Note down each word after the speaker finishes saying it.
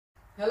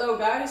Hello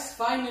guys,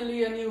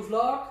 finally a new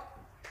vlog.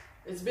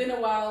 It's been a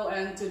while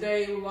and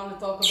today we want to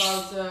talk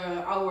about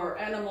our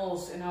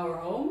animals in our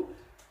home.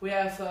 We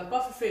have a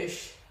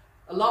pufferfish,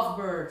 a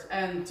lovebird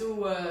and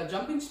two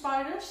jumping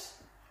spiders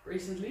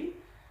recently.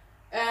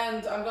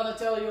 And I'm gonna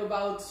tell you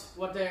about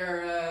what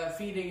their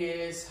feeding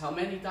is, how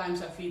many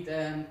times I feed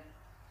them,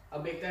 how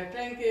big their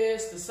tank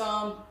is, the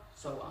sump,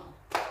 so on.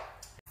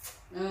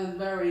 And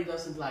Barry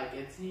doesn't like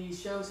it. He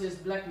shows his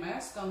black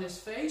mask on his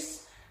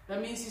face. That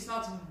means he's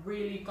not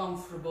really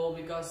comfortable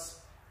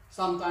because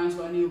sometimes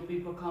when new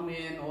people come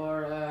in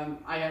or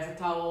I have a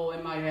towel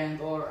in my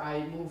hand or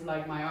I move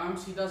like my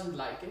arms, he doesn't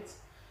like it.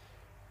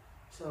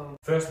 So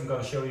first I'm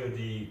going to show you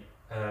the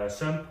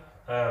sump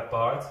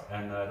part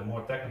and the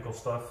more technical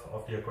stuff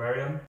of the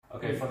aquarium.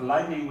 Okay, for the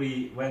lighting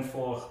we went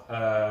for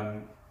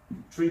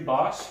 3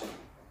 bars,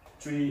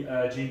 3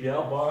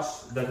 GBL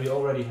bars that we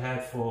already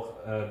had for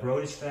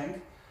Brody's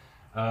tank.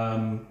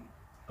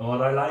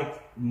 What I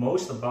like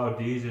most about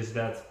these is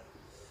that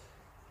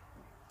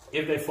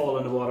if they fall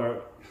in the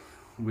water,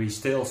 we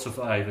still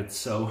survive it.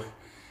 So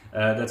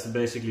that's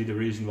basically the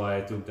reason why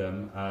I took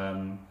them.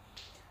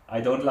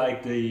 I don't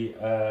like the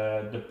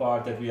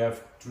part that we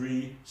have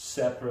 3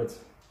 separate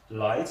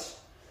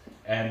lights,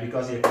 and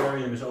because the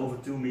aquarium is over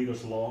 2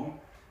 meters long,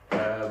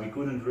 we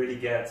couldn't really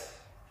get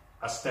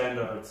a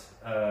standard,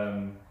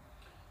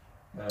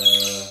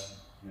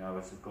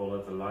 what's it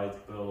called, a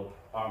light bulb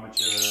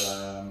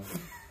armature.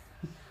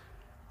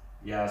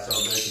 Yeah, so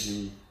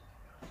basically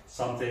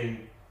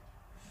something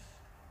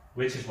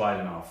which is wide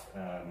enough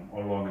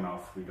or long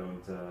enough. We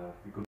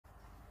could.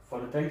 For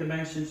the tank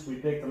dimensions, we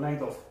picked the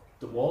length of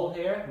the wall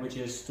here, which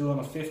is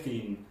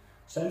 215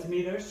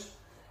 centimeters,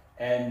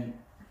 and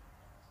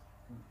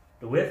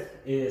the width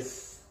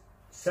is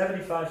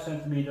 75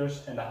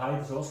 centimeters, and the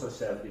height is also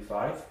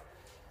 75.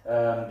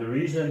 The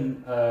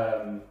reason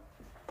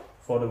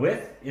for the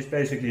width is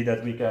basically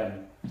that we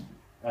can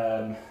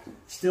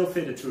still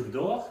fit it through the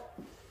door,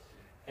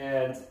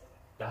 and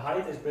the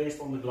height is based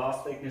on the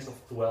glass thickness of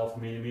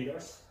 12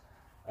 millimeters.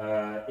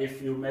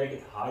 If you make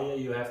it higher,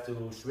 you have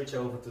to switch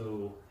over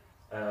to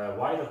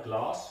wider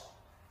glass,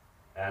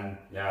 and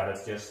yeah,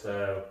 that's just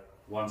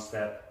one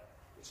step.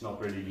 It's not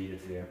really needed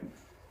here.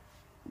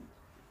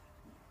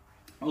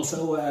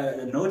 Also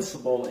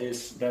noticeable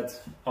is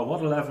that our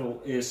water level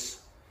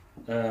is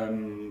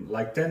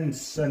like 10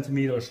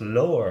 centimeters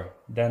lower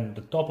than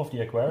the top of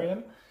the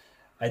aquarium.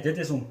 I did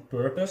this on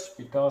purpose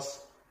because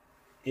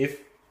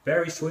if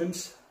Barry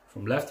swims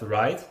from left to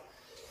right,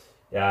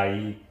 yeah,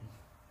 he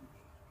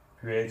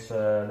creates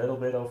a little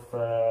bit of,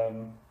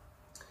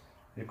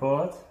 you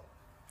call it?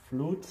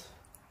 Flood?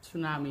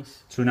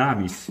 tsunamis.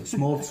 Tsunamis.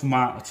 Small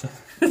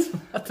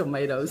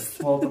Tomatoes.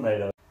 Small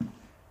tomatoes.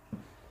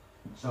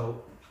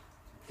 So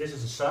this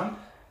is a sump.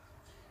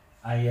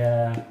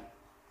 I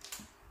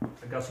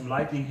got some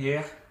lighting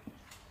here,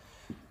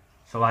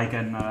 so I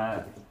can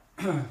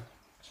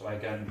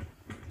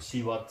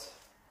see what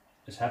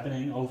is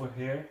happening over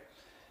here.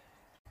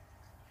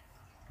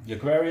 The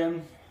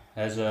aquarium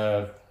has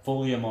a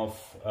volume of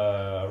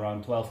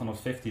around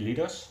 1250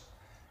 liters.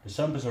 The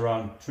sump is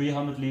around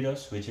 300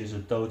 liters, which is a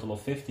total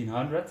of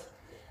 1500.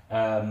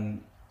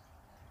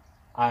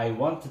 I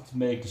wanted to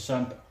make the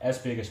sump as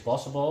big as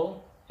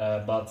possible,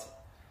 but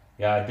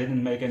yeah, it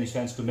didn't make any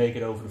sense to make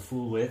it over the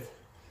full width.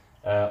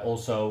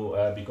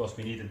 Also because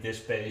we needed this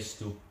space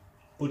to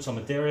put some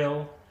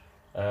material,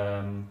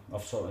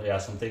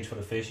 some things for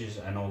the fishes,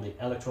 and all the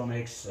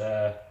electronics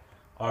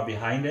are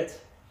behind it.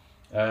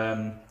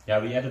 Yeah,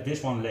 we added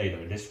this one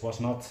later. This was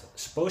not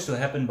supposed to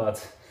happen,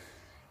 but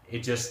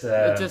it just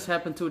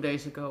happened 2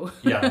 days ago.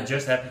 Yeah, it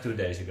just happened 2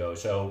 days ago.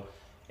 So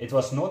it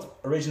was not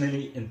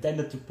originally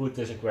intended to put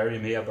this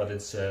aquarium here, but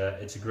it's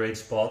a great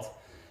spot,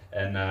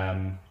 and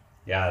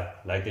yeah,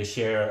 like they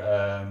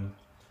share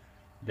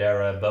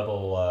their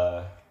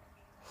bubbles.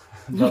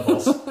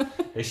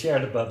 They share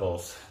the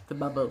bubbles. The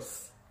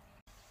bubbles.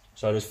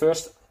 So this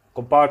first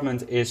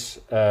compartment is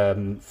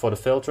for the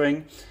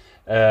filtering.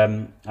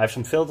 I have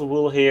some filter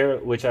wool here,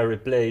 which I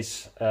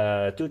replace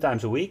 2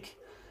 times a week.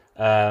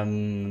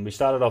 We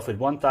started off with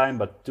 1 time,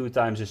 but 2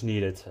 times is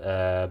needed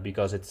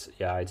because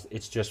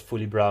it's just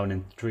fully brown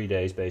in 3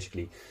 days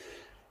basically.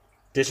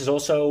 This is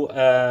also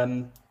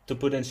to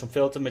put in some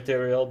filter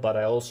material, but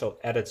I also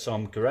added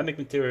some ceramic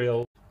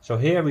material. So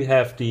here we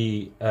have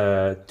the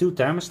 2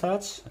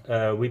 thermostats.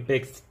 We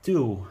picked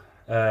 2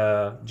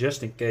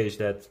 just in case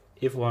that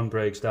if one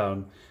breaks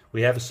down,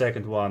 we have a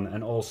second one,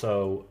 and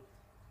also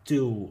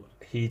 2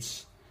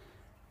 heats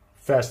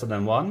faster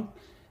than 1.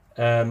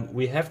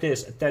 We have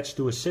this attached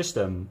to a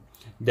system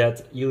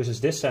that uses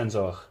this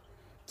sensor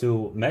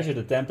to measure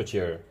the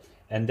temperature,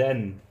 and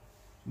then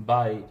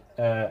by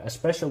a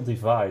special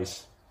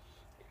device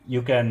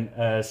you can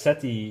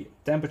set the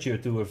temperature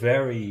to a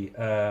very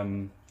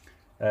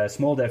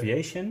small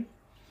deviation.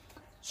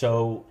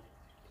 So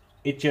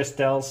it just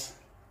tells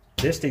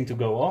this thing to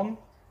go on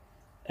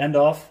and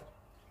off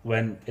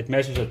when it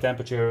measures a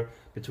temperature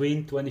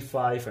between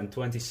 25 and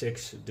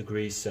 26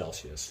 degrees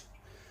Celsius.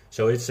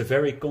 So it's a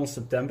very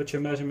constant temperature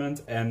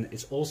measurement, and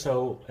it's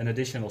also an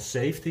additional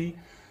safety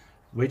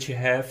which you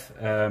have,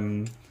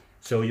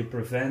 so you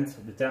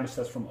prevent the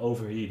thermostat from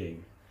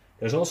overheating.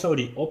 There's also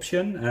the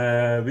option,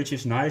 which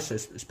is nice,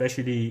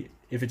 especially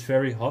if it's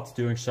very hot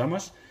during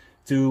summers,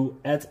 to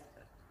add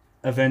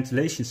a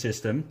ventilation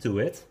system to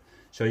it,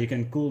 so you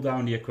can cool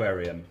down the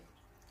aquarium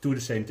to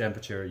the same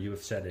temperature you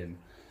have set in.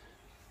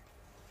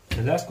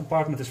 The last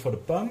compartment is for the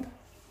pump.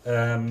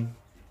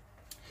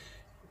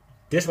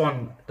 This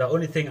one, the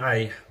only thing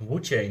I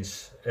would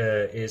change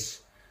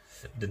is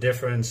the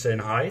difference in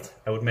height.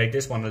 I would make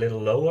this one a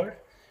little lower,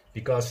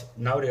 because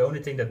now the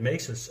only thing that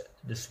makes us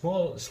the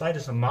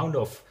slightest amount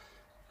of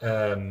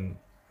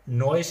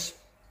noise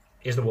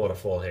is the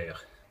waterfall here.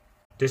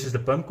 This is the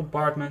pump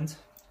compartment.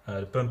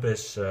 The pump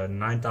is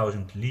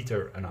 9,000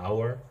 liters an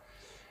hour,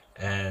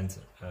 and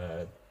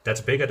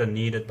that's bigger than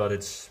needed, but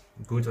it's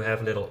good to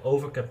have a little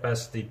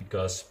overcapacity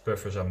because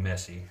puffers are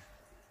messy.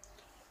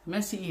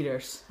 Messy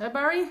eaters. Hey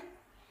Barry?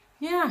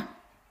 Yeah.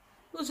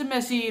 Who's a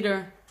messy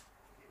eater?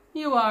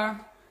 You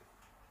are.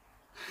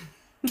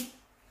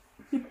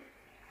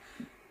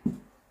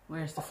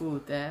 Where's the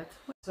food, Dad?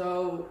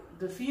 So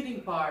the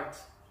feeding part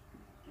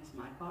is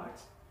my part.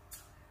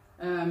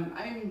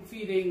 I'm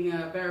feeding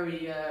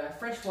Barry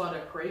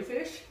freshwater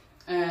crayfish,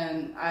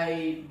 and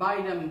I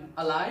buy them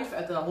alive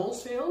at the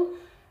wholesale,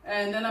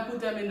 and then I put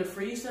them in the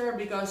freezer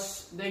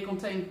because they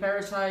contain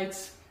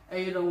parasites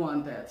and you don't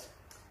want that.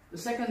 The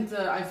second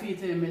I feed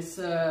him is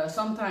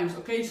sometimes,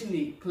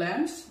 occasionally,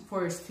 clams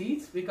for his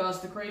teeth,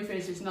 because the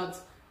crayfish is not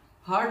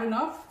hard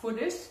enough for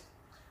this.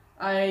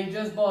 I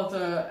just bought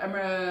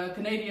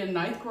Canadian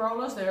night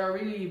crawlers. They are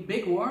really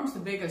big worms, the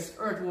biggest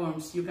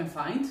earthworms you can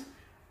find,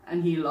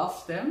 and he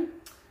loves them.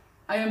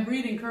 I am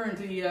breeding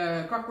currently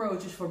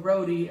cockroaches for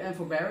Brody and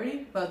for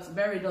Barry, but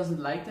Barry doesn't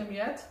like them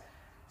yet.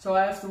 So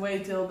I have to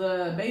wait till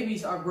the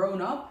babies are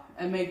grown up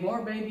and make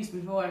more babies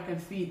before I can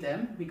feed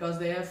them, because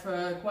they have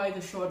quite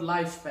a short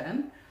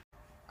lifespan.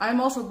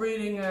 I'm also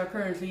breeding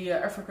currently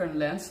African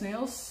land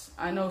snails.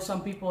 I know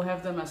some people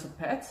have them as a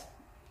pet.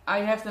 I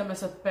have them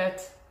as a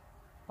pet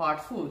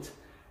part food.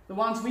 The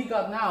ones we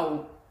got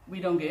now,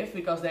 we don't give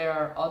because they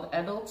are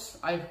adults.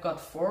 I've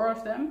got 4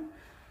 of them.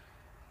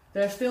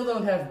 They still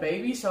don't have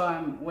babies, so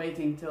I'm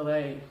waiting till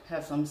they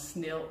have some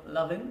snail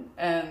loving.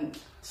 And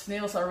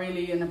snails are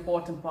really an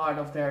important part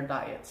of their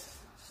diet.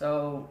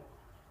 So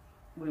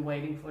we're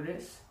waiting for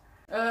this.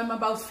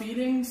 About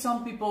feeding,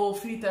 some people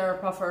feed their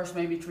puffers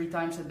maybe 3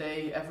 times a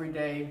day, every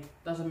day,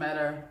 doesn't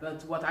matter.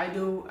 But what I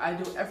do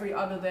every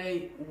other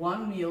day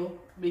 1 meal,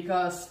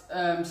 because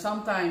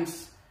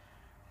sometimes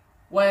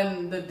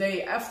when the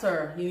day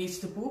after he needs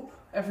to poop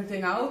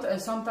everything out, and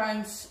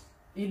sometimes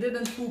he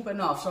didn't poop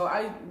enough. So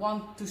I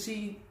want to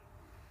see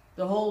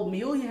the whole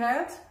meal he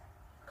had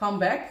come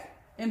back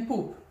and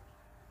poop.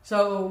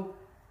 So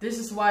this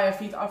is why I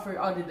feed every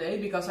other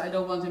day, because I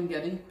don't want him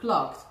getting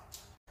clogged.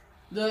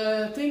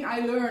 The thing I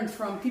learned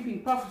from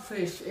keeping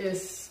pufferfish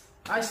is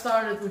I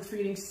started with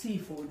feeding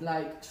seafood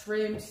like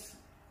shrimps,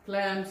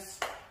 clams,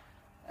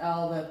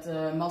 all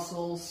that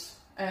mussels,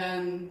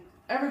 and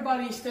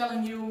everybody's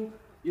telling you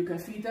you can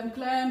feed them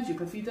clams, you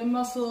can feed them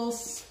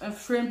mussels and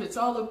shrimp, it's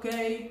all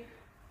okay.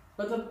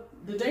 But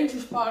the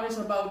dangerous part is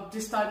about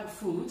this type of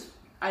food.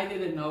 I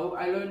didn't know.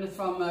 I learned it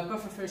from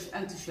Pufferfish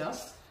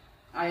Enthusiast.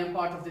 I am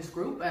part of this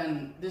group,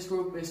 and this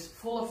group is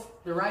full of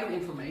the right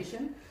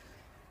information.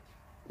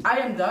 I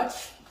am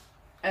Dutch,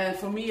 and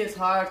for me it's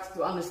hard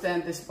to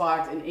understand this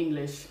part in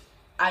English.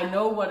 I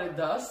know what it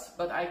does,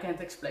 but I can't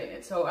explain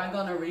it. So I'm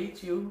gonna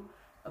read you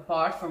a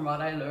part from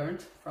what I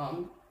learned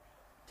from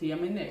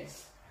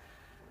Thiaminase.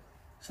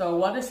 So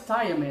what is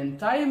thiamine?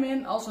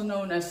 Thiamine, also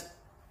known as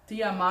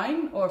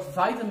thiamine or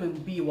vitamin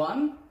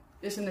B1,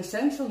 is an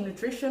essential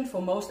nutrition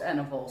for most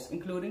animals,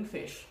 including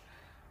fish.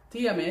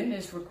 Thiamine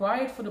is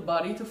required for the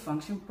body to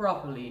function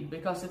properly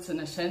because it's an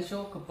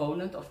essential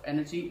component of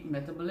energy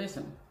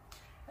metabolism,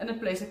 and it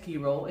plays a key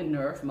role in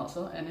nerve,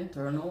 muscle and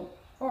internal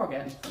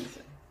organ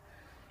function.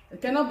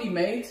 It cannot be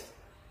made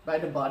by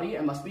the body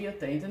and must be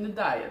obtained in the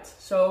diet.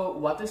 So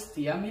what is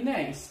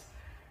thiaminase?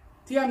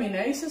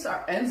 Thiaminases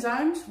are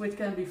enzymes which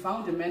can be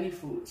found in many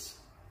foods.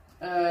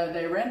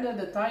 They render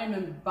the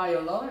thiamine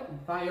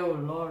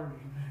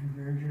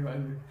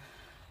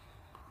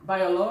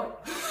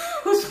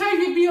Hoe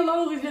schrijf je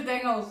biologisch in het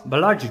Engels?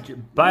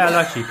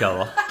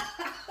 Biological.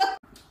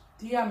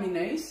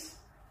 Thiaminase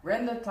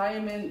render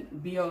thiamine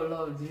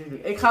biological.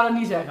 Ik ga het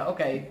niet zeggen,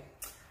 oké.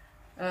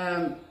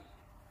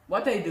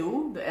 What they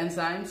do, the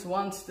enzymes,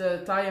 once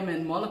the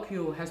thiamine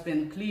molecule has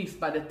been cleaved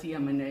by the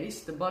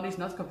thiaminase, the body is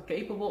not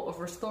capable of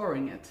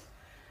restoring it.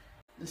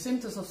 The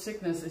symptoms of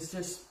sickness is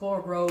just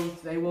poor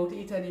growth, they won't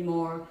eat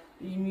anymore,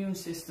 the immune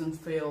system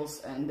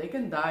fails, and they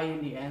can die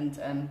in the end.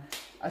 And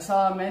I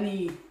saw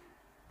many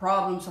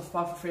problems of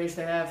pufferfish,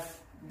 they have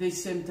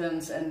these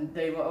symptoms and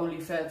they were only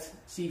fed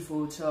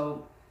seafood.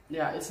 So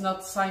yeah, it's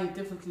not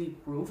scientifically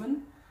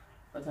proven,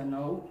 but I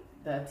know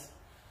that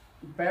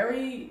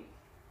Barry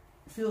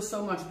feels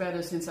so much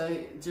better since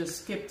I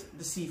just skipped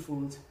the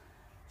seafood.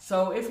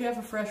 So if you have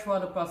a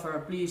freshwater puffer,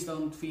 please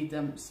don't feed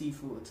them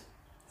seafood.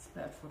 It's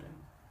bad for them.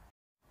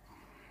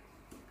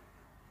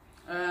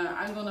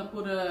 I'm gonna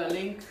put a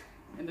link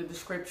in the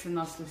description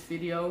of this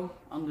video,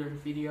 under the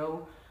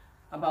video,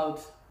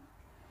 about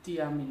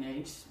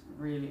Thiaminase.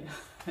 Really,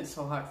 it's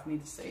so hard for me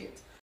to say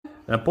it.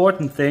 An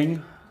important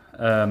thing,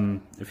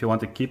 if you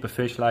want to keep a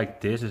fish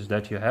like this, is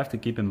that you have to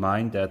keep in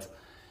mind that,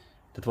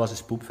 that was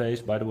his poop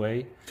face, by the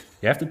way.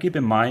 You have to keep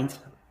in mind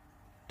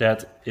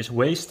that his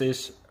waist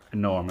is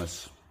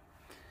enormous.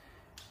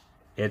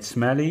 It's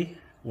smelly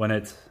when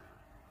it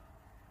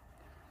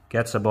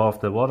gets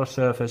above the water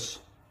surface.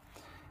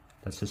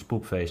 That's his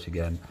poop face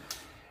again.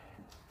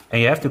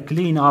 And you have to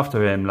clean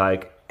after him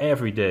like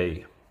every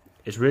day.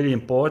 It's really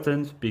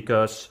important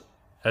because,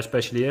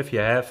 especially if you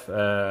have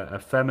a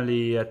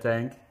family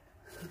tank,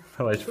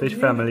 oh, it's fish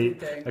family,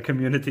 a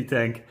community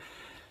tank,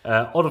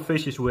 other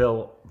fishes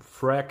will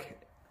frack.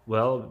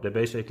 Well, they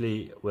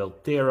basically will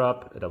tear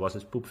up. That was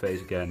his poop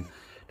face again.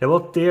 They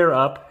will tear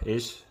up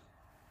his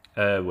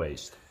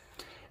waist,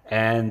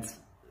 and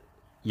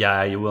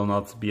yeah, you will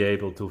not be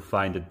able to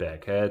find it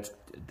back.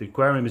 The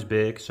aquarium is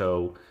big,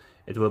 so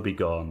it will be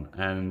gone.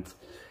 And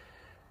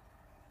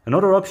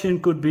another option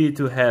could be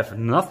to have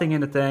nothing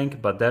in the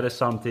tank, but that is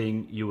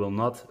something you will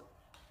not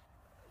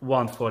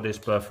want for this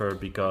puffer,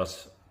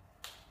 because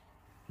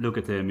look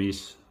at him,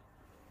 he's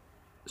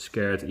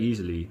scared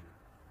easily.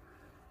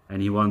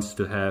 And he wants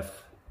to have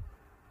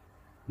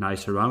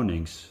nice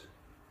surroundings,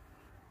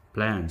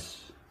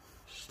 plants,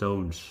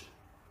 stones,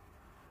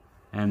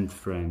 and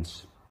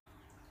friends.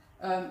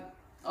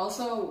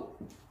 Also,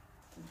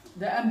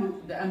 the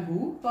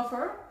MBU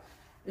puffer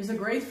is a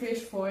great fish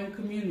for in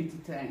community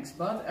tanks,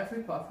 but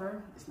every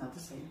puffer is not the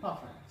same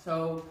puffer.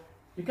 So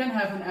you can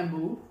have an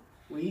MBU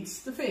who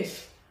eats the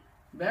fish.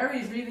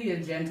 Barry is really a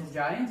gentle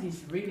giant.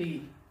 He's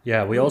really,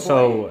 yeah. We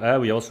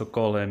also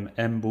call him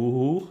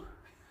MBU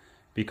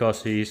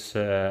because he's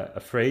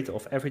afraid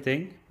of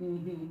everything.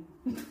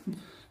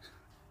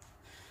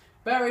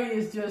 Barry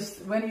is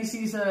just, when he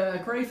sees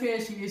a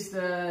crayfish, he is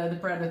the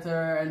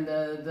predator and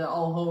the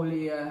all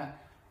holy,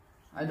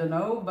 I don't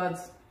know, but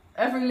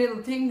every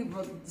little thing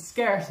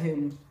scares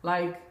him.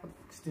 Like,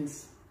 what's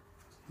this?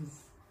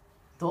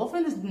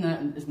 Dolphin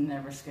is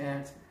never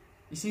scared.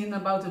 You seen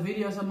about the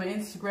videos on my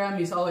Instagram,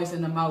 he's always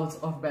in the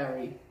mouth of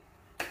Barry.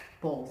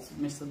 Bold,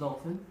 Mr.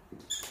 Dolphin.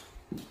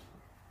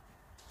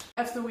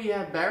 After we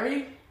had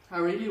Barry, I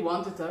really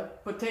wanted a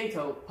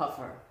potato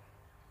puffer.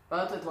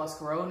 But it was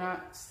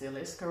Corona, still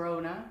is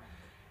Corona.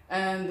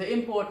 And the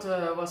import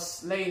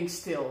was laying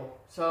still.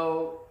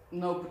 So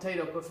no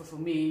potato puffer for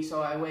me,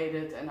 so I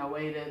waited,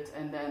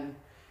 and then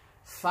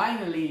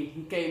finally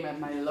he came at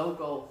my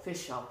local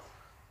fish shop,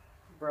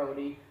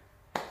 Brody.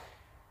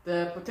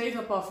 The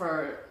potato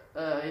puffer,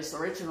 his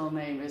original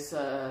name is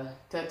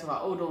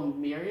tetraodon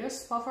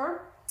Miurus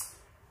puffer.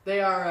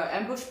 They are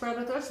ambush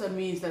predators. That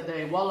means that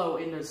they wallow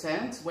in the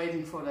sand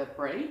waiting for their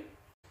prey.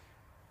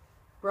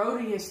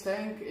 Brody, his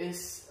tank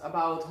is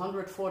about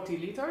 140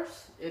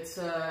 liters. It's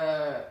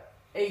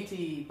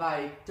 80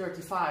 by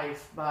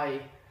 35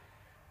 by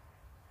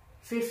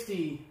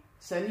 50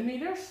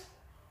 centimeters.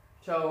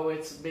 So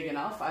it's big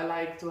enough. I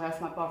like to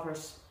have my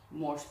puffers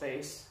more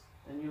space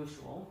than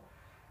usual.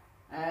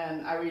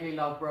 And I really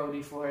love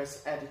Brody for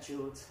his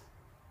attitude.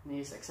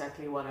 He's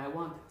exactly what I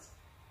wanted.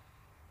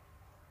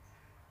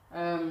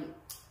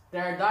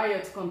 Their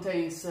diet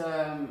contains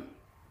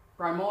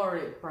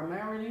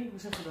primarily, hoe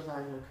zeg je dat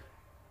eigenlijk?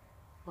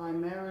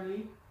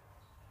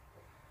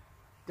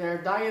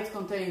 Their diet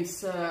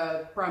contains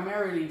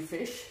primarily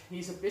fish.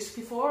 He's a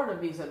piscivore,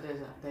 that means that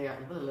they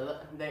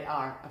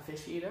are a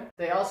fish eater.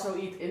 They also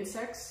eat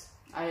insects.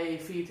 I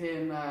feed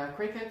him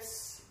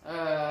crickets,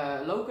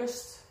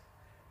 locusts,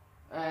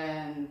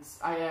 and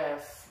I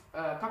have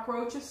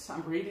cockroaches.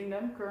 I'm breeding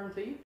them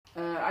currently.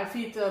 I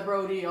feed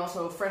Brody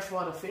also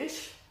freshwater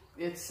fish.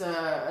 It's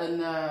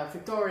a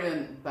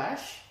Victorian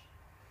bash.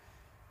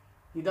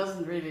 He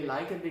doesn't really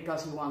like it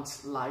because he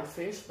wants live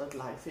fish, but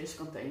live fish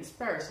contains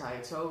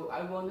parasites, so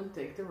I wouldn't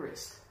take the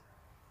risk.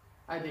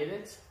 I did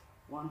it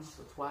once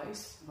or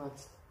twice, but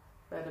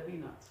better be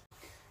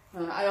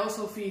not. I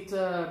also feed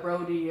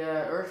Brody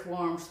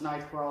earthworms,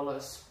 night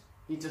crawlers.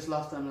 He just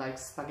loves them like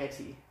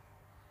spaghetti.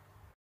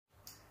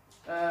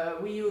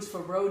 We use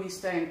for Brody's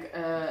tank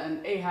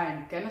an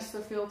Eheim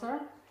canister filter,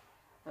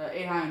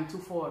 Eheim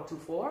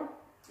 2424.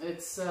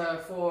 It's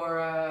for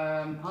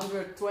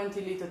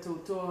 120 liter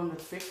to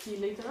 250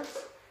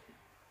 liters,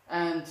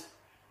 and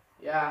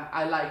yeah,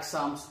 I like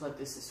some, but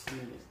this is for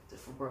me,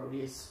 for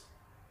Brody is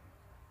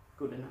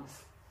good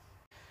enough.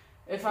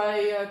 If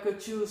I could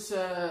choose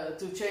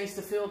to change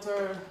the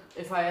filter,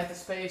 if I had the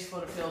space for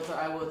the filter,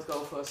 I would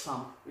go for a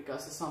sump,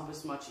 because the sump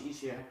is much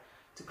easier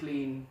to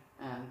clean,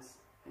 and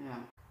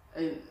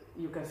yeah,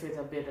 you can fit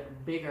a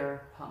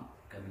bigger pump.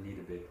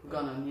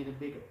 Gonna need a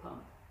bigger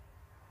pump.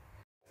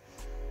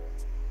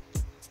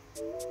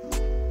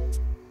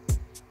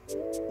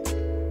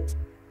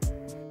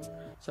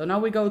 So now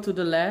we go to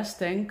the last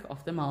tank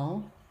of them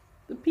all,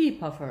 the pea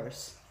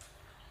puffers.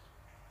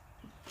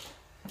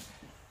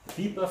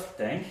 pea puffer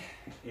tank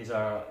is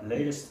our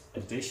latest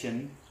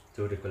addition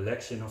to the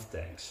collection of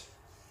tanks.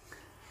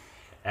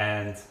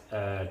 And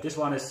this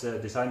one is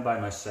designed by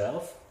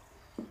myself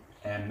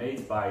and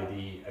made by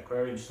the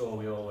aquarium store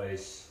we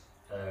always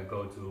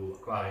go to,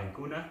 Aquarium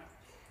Kuna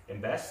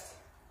in Best.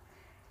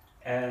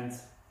 And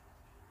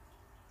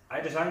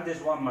I designed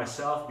this one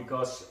myself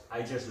because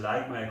I just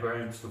like my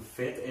aquariums to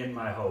fit in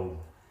my home.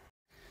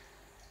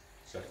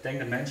 So the tank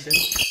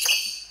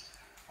dimensions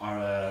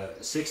are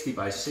 60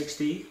 by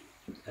 60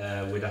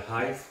 with a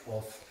height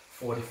of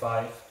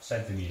 45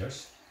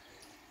 centimeters.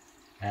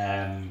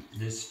 And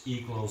this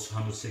equals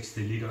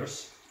 160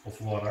 liters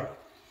of water.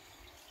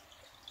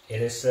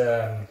 It is,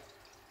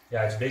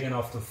 it's big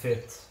enough to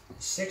fit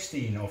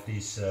 16 of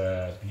these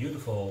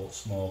beautiful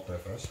small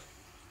puffers.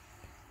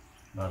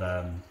 But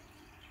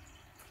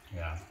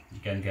yeah, you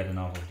can't get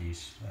enough of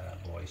these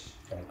boys.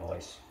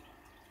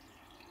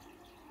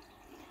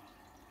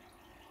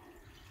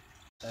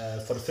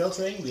 For the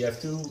filtering we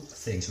have two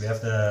things. We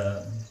have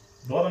the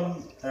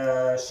bottom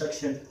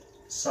suction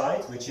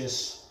side, which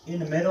is in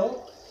the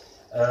middle.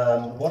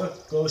 Water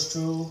goes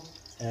through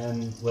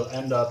and will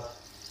end up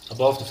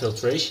above the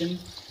filtration.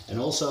 And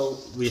also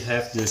we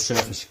have the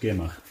surface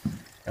skimmer,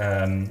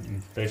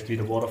 basically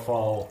the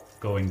waterfall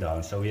going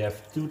down. So we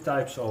have two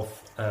types of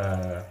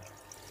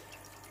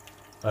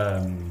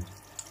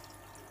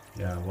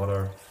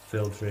water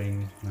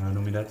filtering,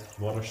 noem je dat?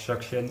 Water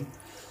suction.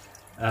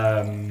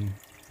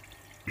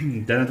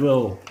 Then it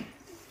will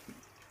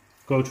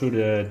go through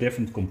the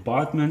different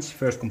compartments.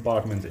 First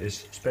compartment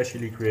is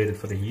specially created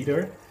for the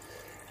heater.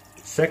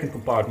 Second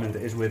compartment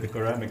is with the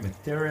ceramic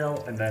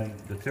material, and then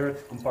the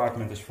third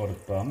compartment is for the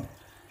pump.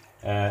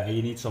 And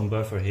you need some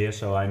buffer here,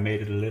 so I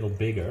made it a little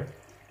bigger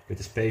with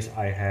the space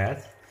I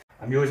had.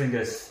 I'm using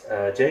this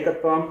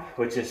J-cut pump,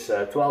 which is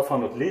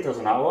 1200 liters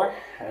an hour,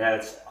 and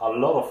it's a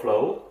lot of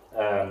flow.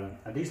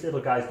 And these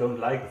little guys don't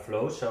like the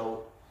flow,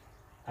 so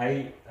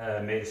I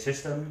made a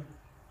system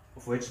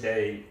of which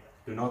they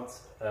do not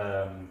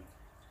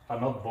are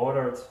not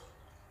bothered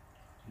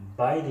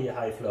by the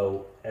high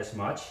flow as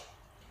much.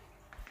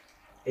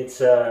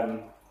 It's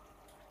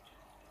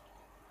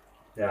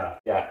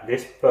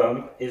this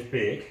pump is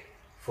big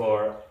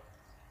for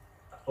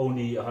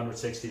only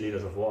 160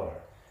 liters of water.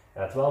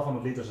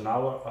 1200 liters an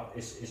hour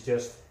is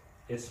just,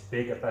 it's a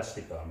big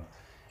capacity pump,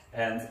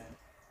 and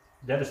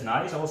that is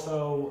nice.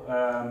 Also,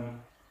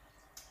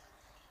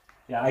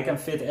 I can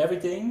fit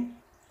everything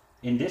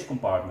in this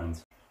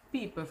compartment.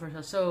 Pea puffers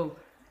are so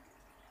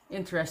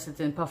interested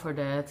in Puffer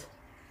Dad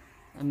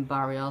and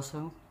Barry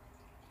also.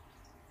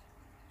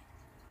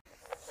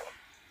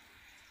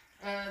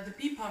 The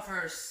pea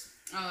puffers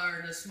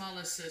are the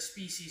smallest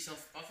species of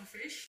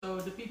pufferfish. So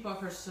the pea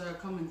puffers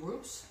come in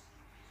groups.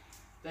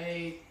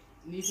 They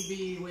need to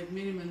be with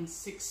minimum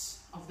 6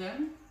 of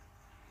them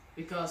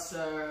because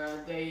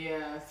they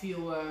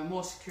feel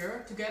more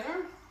secure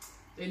together.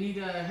 They need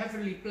a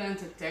heavily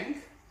planted tank.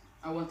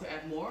 I want to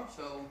add more,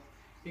 so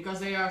because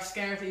they are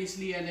scared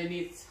easily and they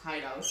need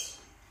hideouts.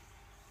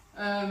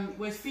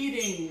 With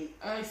feeding,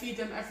 I feed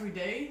them every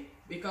day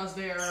because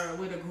they are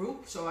with a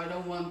group, so I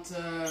don't want,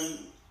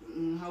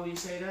 how do you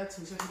say that?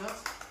 Hoe zeg je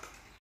dat?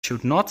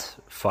 Should not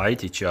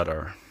fight each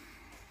other.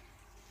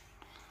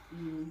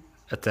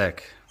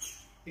 Attack.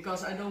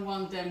 Because I don't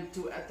want them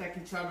to attack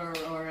each other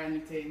or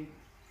anything.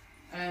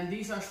 And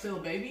these are still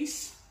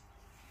babies,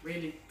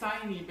 really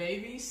tiny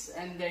babies,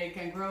 and they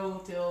can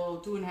grow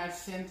till 2.5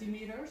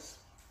 centimeters.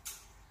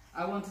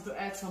 I wanted to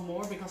add some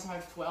more because I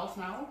have 12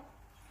 now.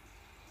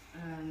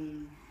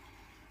 And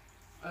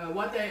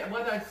what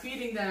I'm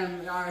feeding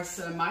them are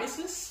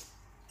mices,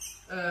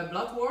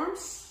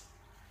 bloodworms,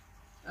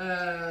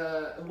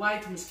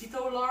 white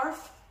mosquito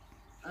larvae,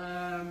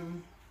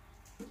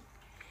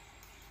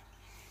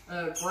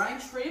 brine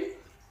shrimp,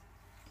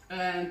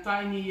 and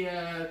tiny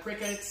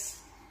crickets.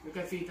 You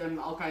can feed them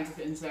all kinds of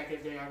insects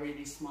if they are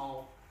really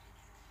small,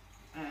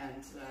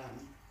 and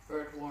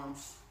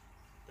earthworms.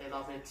 They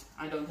love it.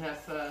 I don't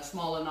have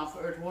small enough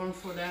earthworms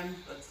for them,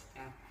 but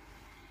yeah,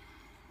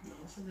 dat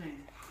was het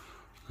ding.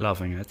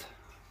 Loving it.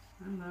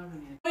 I'm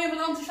loving it. Wil je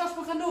wat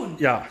enthousiasme gaan doen?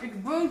 Ja. Ik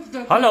woon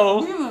de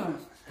Hallo.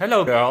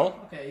 Hello girl.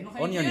 Okay, nog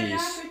on your keer,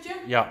 knees.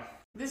 Yeah.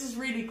 This is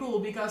really cool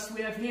because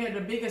we have here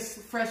the biggest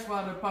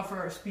freshwater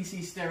puffer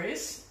species there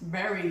is,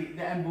 Barry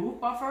the MBU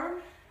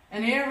puffer.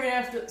 And here we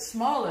have the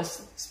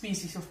smallest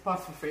species of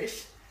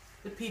pufferfish,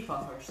 the pea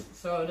puffers.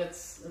 So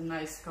that's a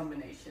nice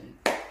combination.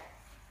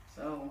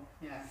 So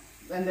yeah,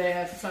 and they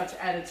have such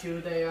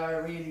attitude. They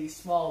are really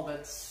small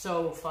but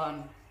so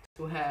fun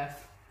to have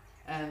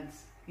and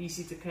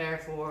easy to care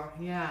for.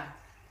 Yeah,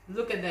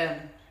 look at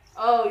them.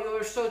 Oh, you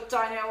are so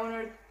tiny. I want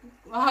to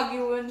hug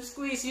you and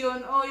squeeze you,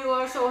 and oh, you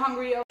are so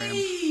hungry.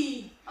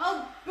 Hey!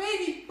 Oh,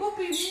 baby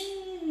puppy.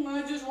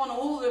 I just want to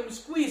hold him and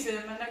squeeze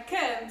him, and I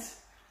can't.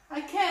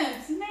 I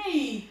can't.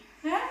 Nee.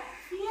 Huh?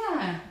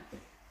 Yeah.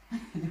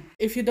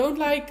 If you don't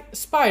like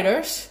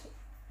spiders,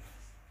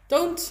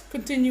 don't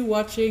continue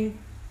watching.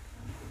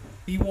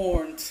 Be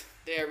warned.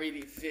 They are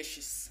really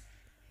vicious.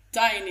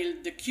 Tiny,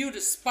 the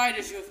cutest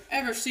spiders you've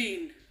ever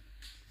seen.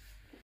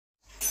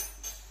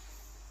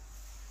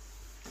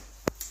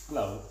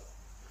 Hello.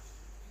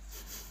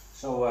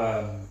 So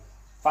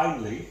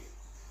finally,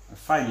 I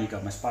finally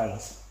got my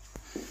spiders.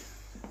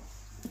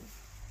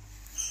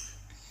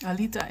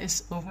 Alita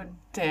is over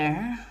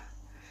there.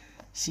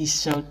 She's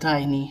so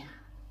tiny.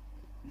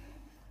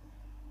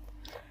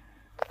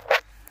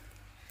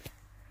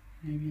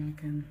 Maybe I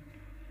can.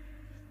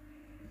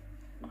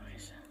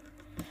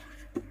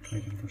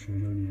 Kijk even of ze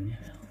zo niet.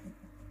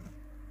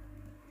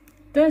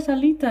 There's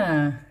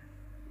Alita.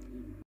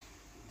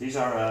 These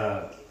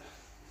are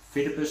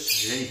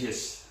Phidippus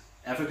radius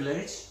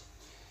Everglades.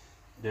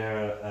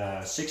 They're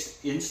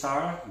 6th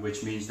instar,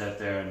 which means that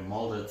they're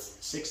molded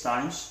 6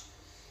 times.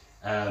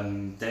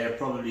 They are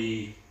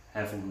probably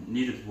have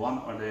needed one,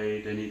 or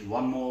they need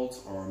 1 mold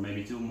or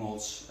maybe 2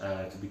 molds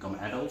to become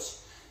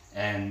adults.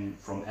 And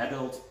from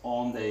adult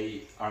on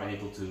they are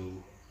able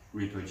to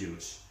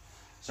reproduce.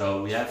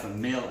 So we have a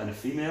male and a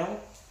female.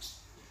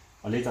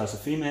 Alita is the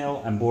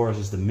female and Boris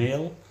is the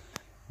male.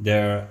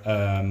 The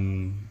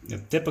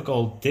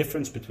typical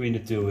difference between the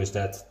two is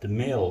that the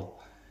male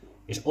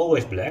is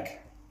always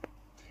black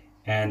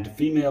and the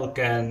female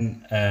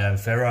can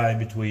vary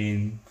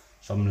between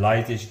some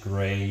lightish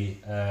grey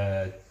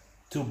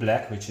to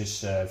black, which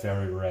is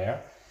very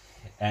rare.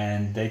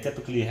 And they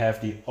typically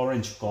have the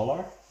orange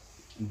color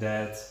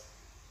that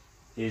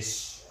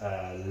is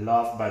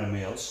loved by the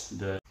males.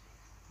 The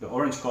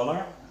orange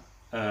color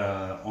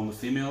on the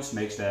females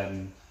makes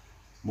them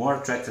more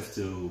attractive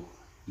to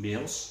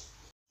males.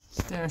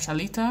 There's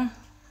Alita,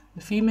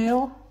 the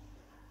female.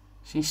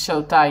 She's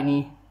so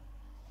tiny.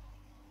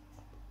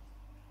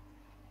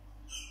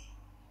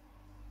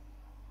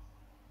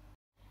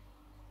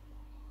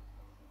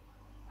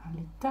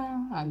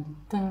 Alita,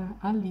 Alita,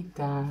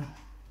 Alita.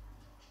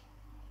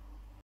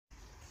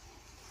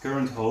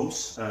 Current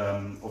homes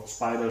of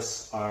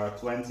spiders are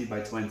 20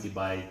 by 20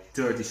 by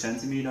 30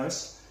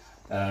 centimeters,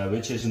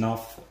 which is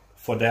enough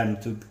for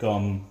them to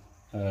become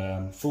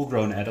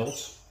full-grown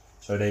adults.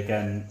 So they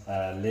can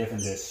live in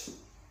this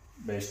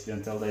basically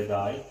until they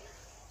die,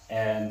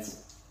 and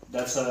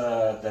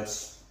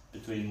that's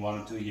between 1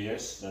 and 2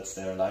 years. That's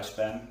their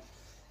lifespan.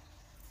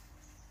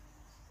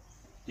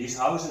 These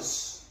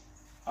houses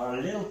are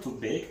a little too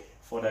big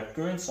for their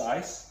current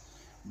size,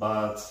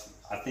 but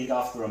I think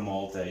after a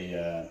mold they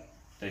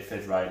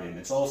fit right in.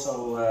 It's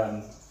also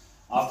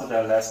after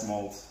their last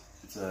mold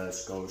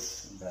it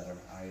goes better.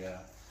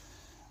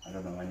 I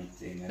don't know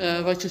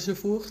anything. Wat je ze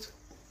voegt?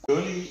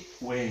 Curly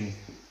wing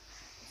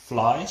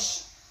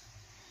flies.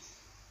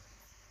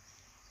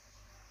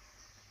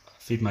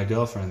 Feed my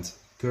girlfriend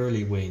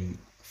curly wing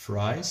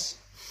flies.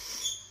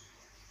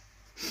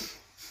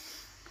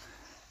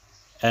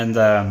 And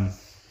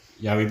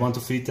yeah, we want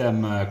to feed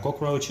them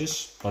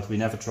cockroaches, but we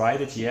never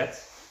tried it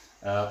yet.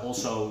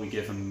 Also, we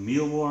give them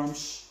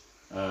mealworms,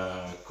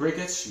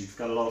 crickets. We've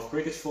got a lot of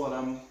crickets for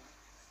them,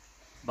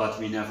 but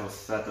we never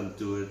fed them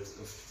to it.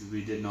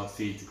 We did not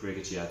feed the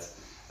crickets yet.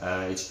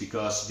 It's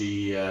because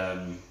the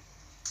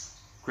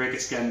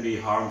crickets can be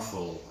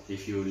harmful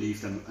if you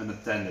leave them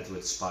unattended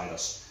with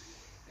spiders.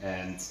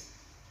 And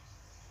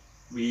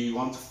we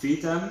want to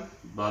feed them,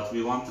 but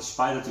we want the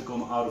spider to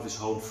come out of his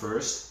home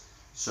first,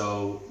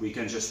 so we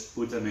can just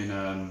put them in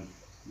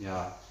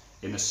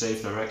a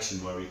safe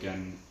direction where we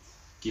can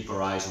keep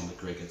our eyes on the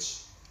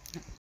crickets.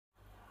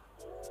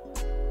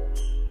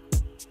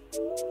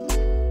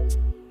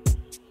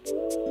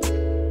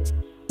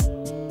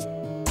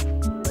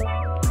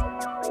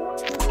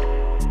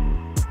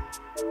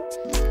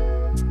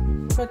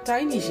 How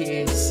tiny she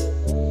is.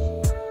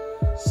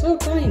 So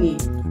tiny.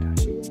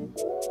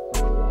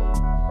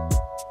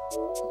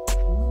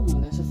 Oh,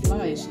 there's a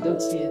fly. She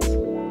don't see it.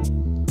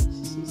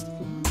 She sees the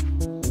fly.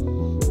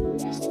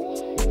 There's the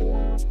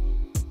fly.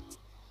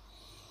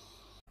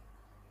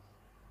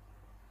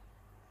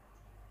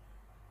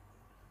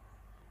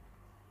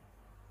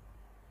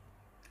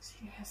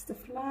 She has the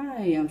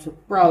fly. I'm so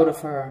proud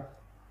of her.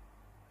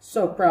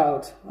 So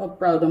proud. How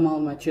proud am all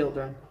my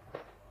children.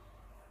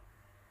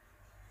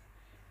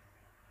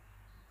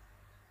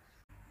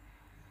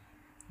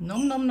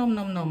 Nom nom nom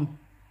nom nom.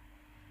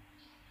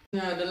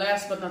 The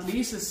last but not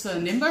least is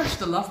Nimbus,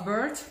 the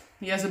lovebird.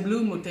 He has a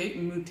blue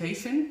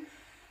mutation.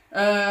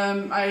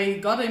 I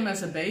got him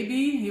as a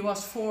baby. He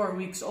was 4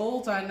 weeks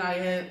old and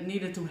I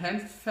needed to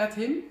hand fed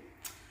him.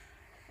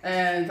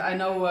 And I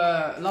know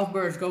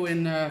lovebirds go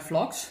in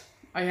flocks.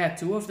 I had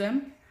 2 of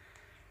them.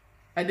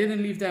 I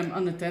didn't leave them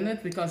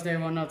unattended because they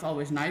were not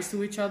always nice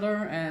to each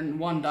other. And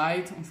one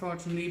died,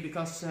 unfortunately,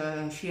 because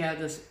she had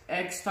this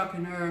egg stuck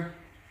in her.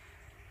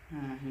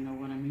 You know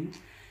what I mean.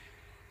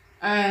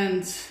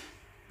 And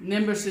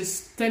Nimbus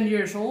is 10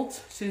 years old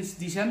since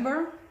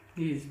December.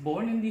 He is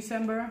born in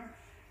December.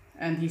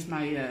 And he's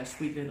my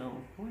sweet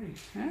little boy.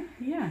 Huh?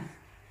 Yeah.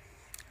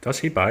 Does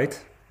he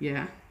bite?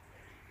 Yeah.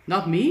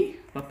 Not me,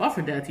 but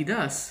Puffer Dad, he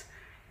does.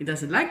 He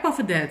doesn't like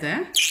Puffer Dad,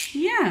 eh?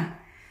 Yeah.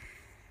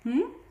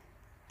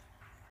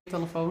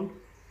 Telefoon.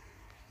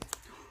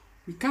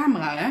 Die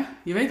camera, hè?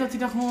 Je weet dat hij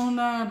daar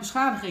gewoon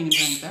beschadigingen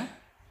brengt, hè?